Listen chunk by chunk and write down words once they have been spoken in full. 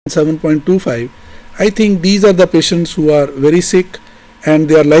7.25, I think these are the patients who are very sick and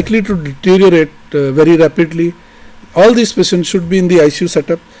they are likely to deteriorate very rapidly. All these patients should be in the ICU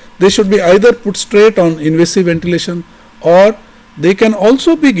setup. They should be either put straight on invasive ventilation, or they can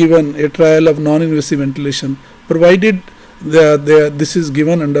also be given a trial of non-invasive ventilation, provided this is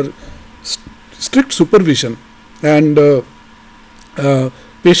given under strict supervision, and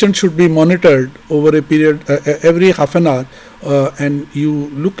patient should be monitored over a period every half an hour, and you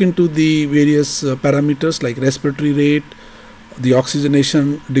look into the various parameters like respiratory rate, the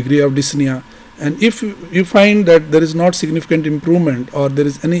oxygenation, degree of dyspnea, and if you find that there is not significant improvement or there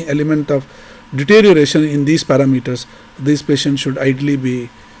is any element of deterioration in these parameters, these patients should ideally be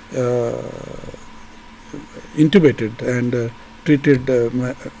intubated and treated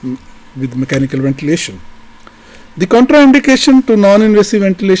with mechanical ventilation. The contraindication to non-invasive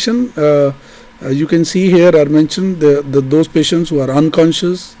ventilation, you can see here are mentioned those patients who are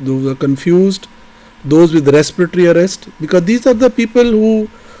unconscious, those who are confused, those with respiratory arrest, because these are the people who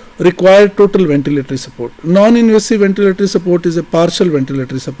require total ventilatory support. Non-invasive ventilatory support is a partial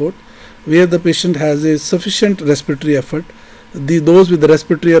ventilatory support where the patient has a sufficient respiratory effort. Those with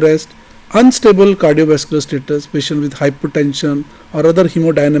respiratory arrest, unstable cardiovascular status, patient with hypertension or other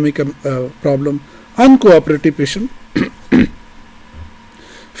hemodynamic problem, uncooperative patient,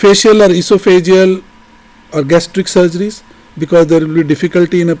 facial or esophageal or gastric surgeries because there will be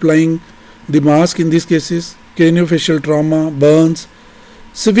difficulty in applying the mask in these cases, craniofacial trauma, burns,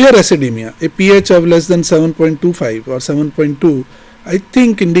 severe acidemia, a pH of less than 7.25 or 7.2, I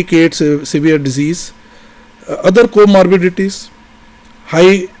think indicates a severe disease. Other comorbidities,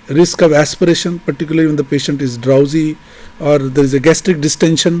 high risk of aspiration, particularly when the patient is drowsy or there is a gastric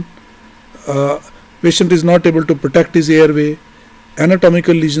distension, patient is not able to protect his airway,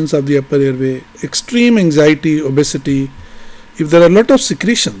 anatomical lesions of the upper airway, extreme anxiety, obesity. If there are a lot of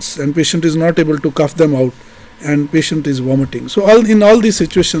secretions and patient is not able to cough them out and patient is vomiting. So in all these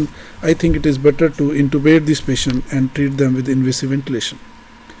situations, I think it is better to intubate this patient and treat them with invasive ventilation.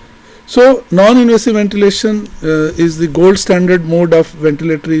 So non-invasive ventilation is the gold standard mode of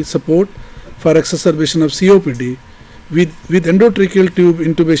ventilatory support for exacerbation of COPD with endotracheal tube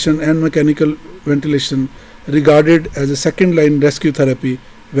intubation and mechanical ventilation regarded as a second line rescue therapy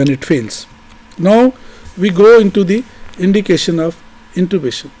when it fails. Now we go into the indication of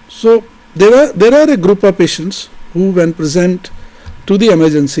intubation. So there are a group of patients who when present to the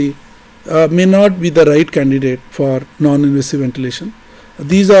emergency may not be the right candidate for non-invasive ventilation.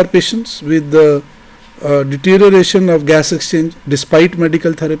 These are patients with the deterioration of gas exchange despite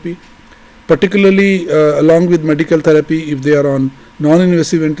medical therapy, particularly along with medical therapy if they are on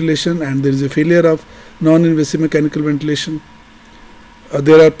non-invasive ventilation and there is a failure of non-invasive mechanical ventilation.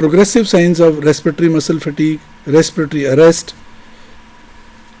 There are progressive signs of respiratory muscle fatigue, respiratory arrest,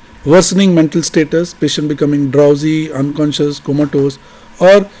 worsening mental status, patient becoming drowsy, unconscious, comatose,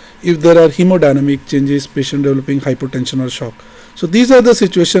 or if there are hemodynamic changes, patient developing hypotension or shock. So these are the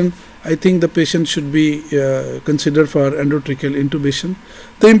situations I think the patient should be considered for endotracheal intubation.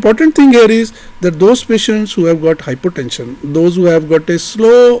 The important thing here is that those patients who have got hypotension, those who have got a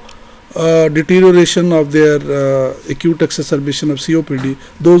slow deterioration of their acute exacerbation of COPD,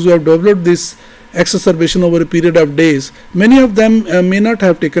 those who have developed this exacerbation over a period of days, many of them may not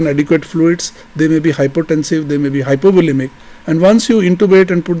have taken adequate fluids, they may be hypotensive, they may be hypovolemic, and once you intubate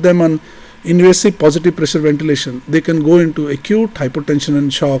and put them on invasive positive pressure ventilation, they can go into acute hypotension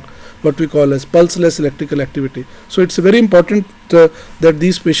and shock, what we call as pulseless electrical activity. So it's very important that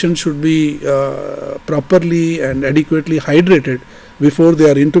these patients should be properly and adequately hydrated before they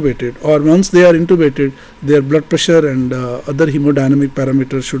are intubated, or once they are intubated, their blood pressure and other hemodynamic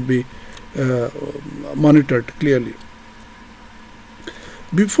parameters should be monitored clearly.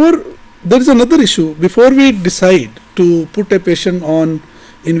 There is another issue. Before we decide to put a patient on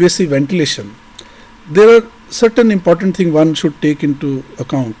invasive ventilation, there are certain important things one should take into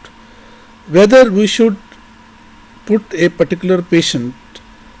account. Whether we should put a particular patient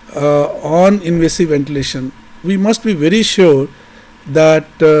on invasive ventilation, we must be very sure that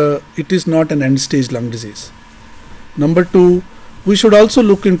it is not an end stage lung disease. Number two, we should also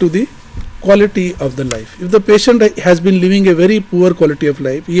look into the quality of the life. If the patient has been living a very poor quality of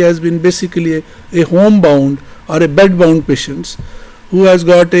life, he has been basically a homebound or a bed-bound patient who has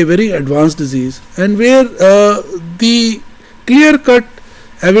got a very advanced disease and where the clear-cut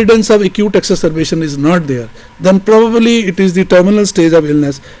evidence of acute exacerbation is not there, then probably it is the terminal stage of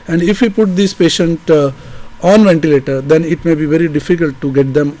illness, and if we put this patient on ventilator, then it may be very difficult to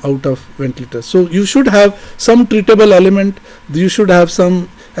get them out of ventilator. So you should have some treatable element, you should have some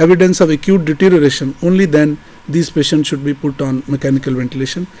evidence of acute deterioration, only then these patients should be put on mechanical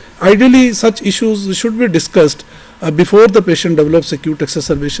ventilation. Ideally, such issues should be discussed before the patient develops acute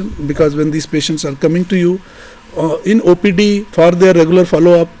exacerbation, because when these patients are coming to you in OPD for their regular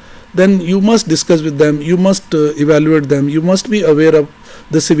follow-up, then you must discuss with them, you must evaluate them, you must be aware of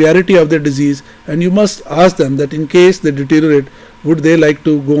the severity of their disease, and you must ask them that in case they deteriorate, would they like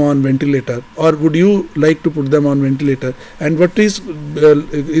to go on ventilator, or would you like to put them on ventilator, and what is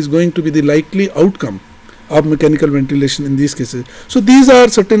going to be the likely outcome of mechanical ventilation in these cases. So these are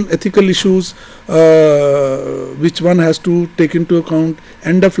certain ethical issues which one has to take into account,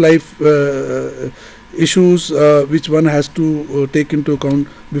 end of life issues which one has to take into account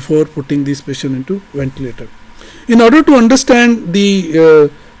before putting this patient into ventilator. In order to understand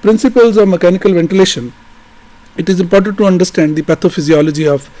the principles of mechanical ventilation, it is important to understand the pathophysiology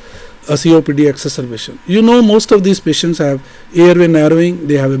of a COPD exacerbation. You know, most of these patients have airway narrowing,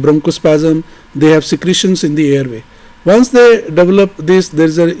 they have a bronchospasm, they have secretions in the airway. Once they develop this, there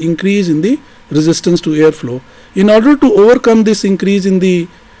is an increase in the resistance to airflow. In order to overcome this increase in the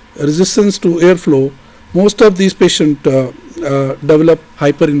resistance to airflow, most of these patients develop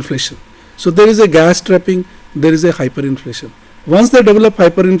hyperinflation. So there is a gas trapping, there is a hyperinflation. Once they develop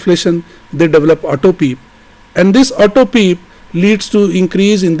hyperinflation, they develop autopeep, and this autopeep leads to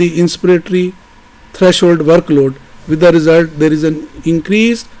increase in the inspiratory threshold workload. With the result, there is an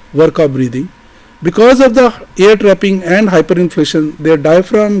increased work of breathing. Because of the air trapping and hyperinflation, their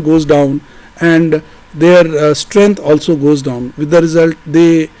diaphragm goes down and their strength also goes down. With the result,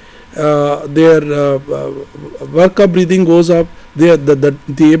 their work of breathing goes up.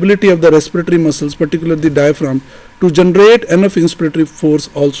 The ability of the respiratory muscles, particularly the diaphragm, to generate enough inspiratory force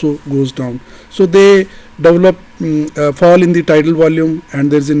also goes down. So they develop fall in the tidal volume,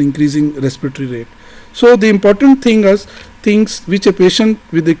 and there is an increasing respiratory rate. So the important thing is things which a patient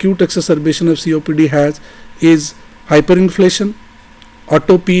with acute exacerbation of COPD has is hyperinflation,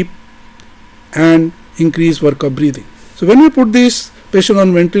 autopeep, and increased work of breathing. So when we put this patient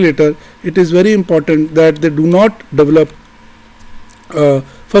on ventilator, it is very important that they do not develop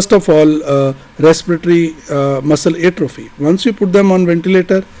first of all respiratory muscle atrophy. Once you put them on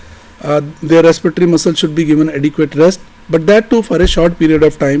ventilator, their respiratory muscle should be given adequate rest, but that too for a short period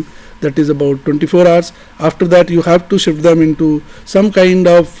of time, that is about 24 hours. After that, you have to shift them into some kind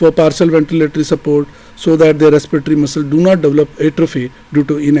of partial ventilatory support so that their respiratory muscle do not develop atrophy due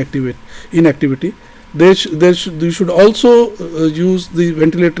to inactivity. You should also use the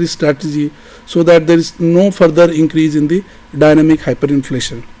ventilatory strategy so that there is no further increase in the dynamic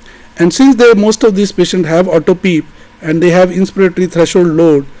hyperinflation. And since most of these patients have autopeep and they have inspiratory threshold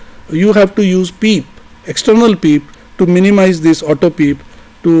load, you have to use PEEP, external PEEP, to minimize this autopeep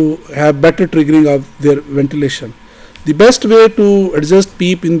to have better triggering of their ventilation. The best way to adjust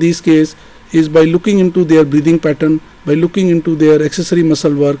PEEP in this case is by looking into their breathing pattern, by looking into their accessory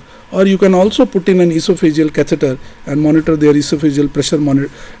muscle work, or you can also put in an esophageal catheter and monitor their esophageal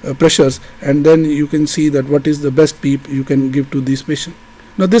pressures, and then you can see that what is the best PEEP you can give to this patient.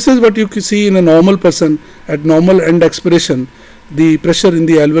 Now this is what you can see in a normal person. At normal end expiration, the pressure in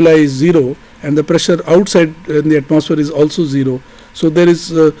the alveoli is 0 and the pressure outside in the atmosphere is also 0. So there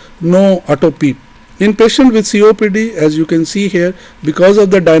is no autopeep. In patient with COPD, as you can see here, because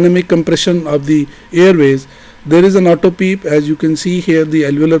of the dynamic compression of the airways, there is an autopeep. As you can see here, the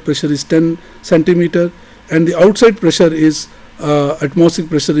alveolar pressure is 10 centimeter and the outside pressure is atmospheric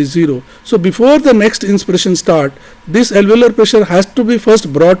pressure is 0. So before the next inspiration start, this alveolar pressure has to be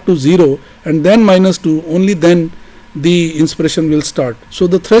first brought to 0 and then -2, only then the inspiration will start. So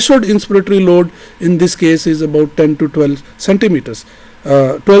the threshold inspiratory load in this case is about 10 to 12 centimeters.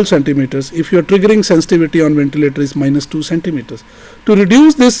 12 centimeters. If your triggering sensitivity on ventilator is -2 centimeters. To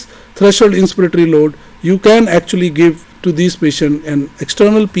reduce this threshold inspiratory load, you can actually give to this patient an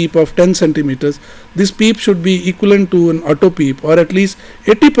external PEEP of 10 centimeters. This PEEP should be equivalent to an auto PEEP, or at least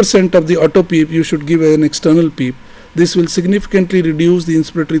 80% of the auto PEEP you should give an external PEEP. This will significantly reduce the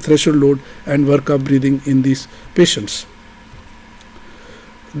inspiratory threshold load and work of breathing in these patients.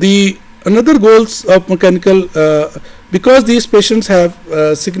 The another goals of mechanical, because these patients have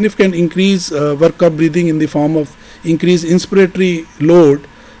significant increase work of breathing in the form of increased inspiratory load,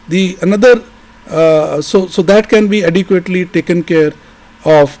 the another so that can be adequately taken care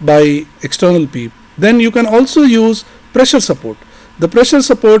of by external PEEP. Then you can also use pressure support. The pressure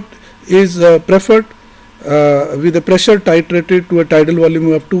support is preferred with the pressure titrated to a tidal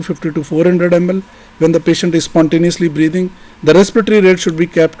volume of 250 to 400 ml. When the patient is spontaneously breathing, the respiratory rate should be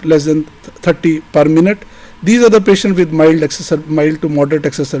kept less than 30 per minute. These are the patients with mild to moderate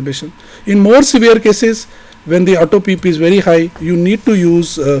exacerbation. In more severe cases, when the auto PEEP is very high, you need to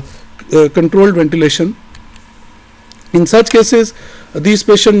use controlled ventilation. In such cases, these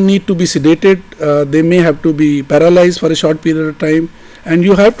patients need to be sedated, they may have to be paralyzed for a short period of time, and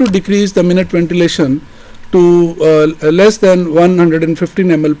you have to decrease the minute ventilation to less than 115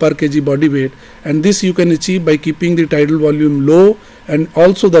 ml per kg body weight, and this you can achieve by keeping the tidal volume low and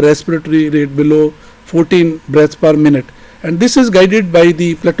also the respiratory rate below 14 breaths per minute. And this is guided by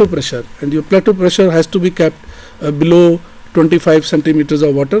the plateau pressure, and your plateau pressure has to be kept below 25 centimeters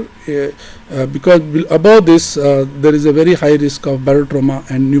of water, because above this there is a very high risk of barotrauma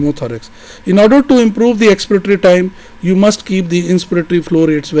and pneumothorax. In order to improve the expiratory time, you must keep the inspiratory flow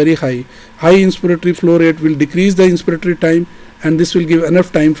rates very high. High inspiratory flow rate will decrease the inspiratory time, and this will give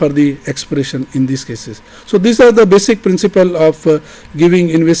enough time for the expiration in these cases. So these are the basic principle of giving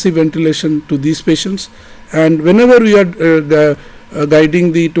invasive ventilation to these patients. And whenever we are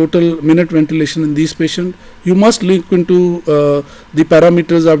guiding the total minute ventilation in these patients, you must look into the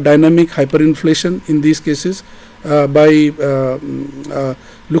parameters of dynamic hyperinflation in these cases by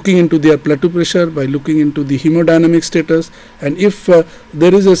looking into their plateau pressure, by looking into the hemodynamic status, and if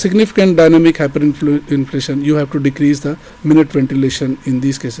there is a significant dynamic hyperinflation, you have to decrease the minute ventilation in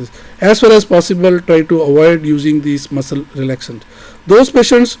these cases. As far as possible, try to avoid using these muscle relaxants. Those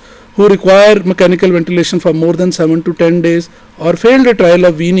patients who require mechanical ventilation for more than 7 to 10 days or failed a trial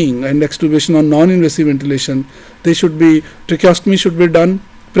of weaning and extubation on non-invasive ventilation, they should be, tracheostomy should be done,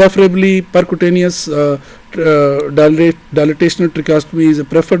 preferably percutaneous dilatational tracheostomy is a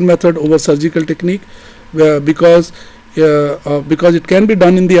preferred method over surgical technique, because it can be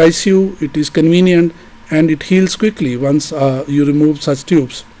done in the ICU, it is convenient, and it heals quickly once you remove such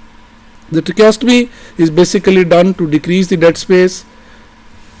tubes. The tracheostomy is basically done to decrease the dead space,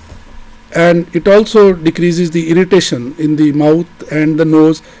 and it also decreases the irritation in the mouth and the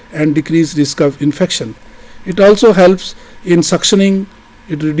nose and decrease risk of infection. It also helps in suctioning,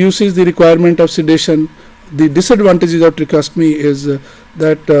 it reduces the requirement of sedation. The disadvantages of tracheostomy is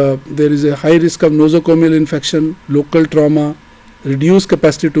that there is a high risk of nosocomial infection, local trauma, reduced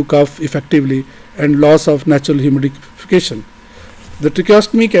capacity to cough effectively, and loss of natural humidification. The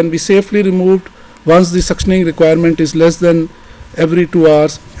tracheostomy can be safely removed once the suctioning requirement is less than every 2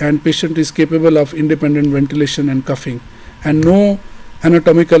 hours and patient is capable of independent ventilation and coughing, and no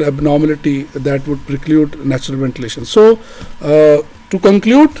anatomical abnormality that would preclude natural ventilation. So to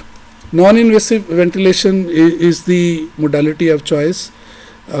conclude, non-invasive ventilation is the modality of choice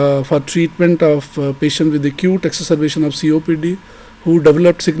for treatment of patients with acute exacerbation of COPD who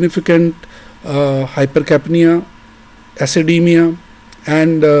developed significant hypercapnia, acidemia,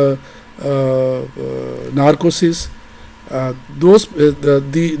 and narcosis.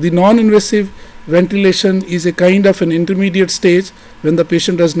 The non-invasive ventilation is a kind of an intermediate stage when the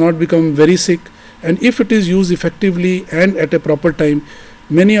patient has not become very sick, and if it is used effectively and at a proper time,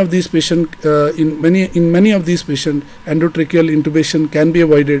 many of these patients in many of these patients endotracheal intubation can be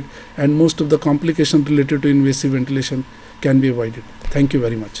avoided, and most of the complications related to invasive ventilation can be avoided. Thank you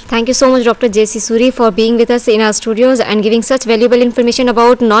very much. Thank you so much, Dr. J.C. Suri, for being with us in our studios and giving such valuable information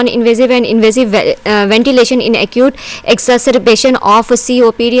about non-invasive and invasive ventilation in acute exacerbation of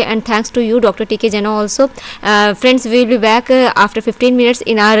COPD. And thanks to you, Dr. T.K. Jena also. Friends, we will be back after 15 minutes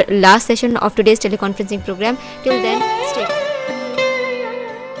in our last session of today's teleconferencing program. Till then, stay tuned.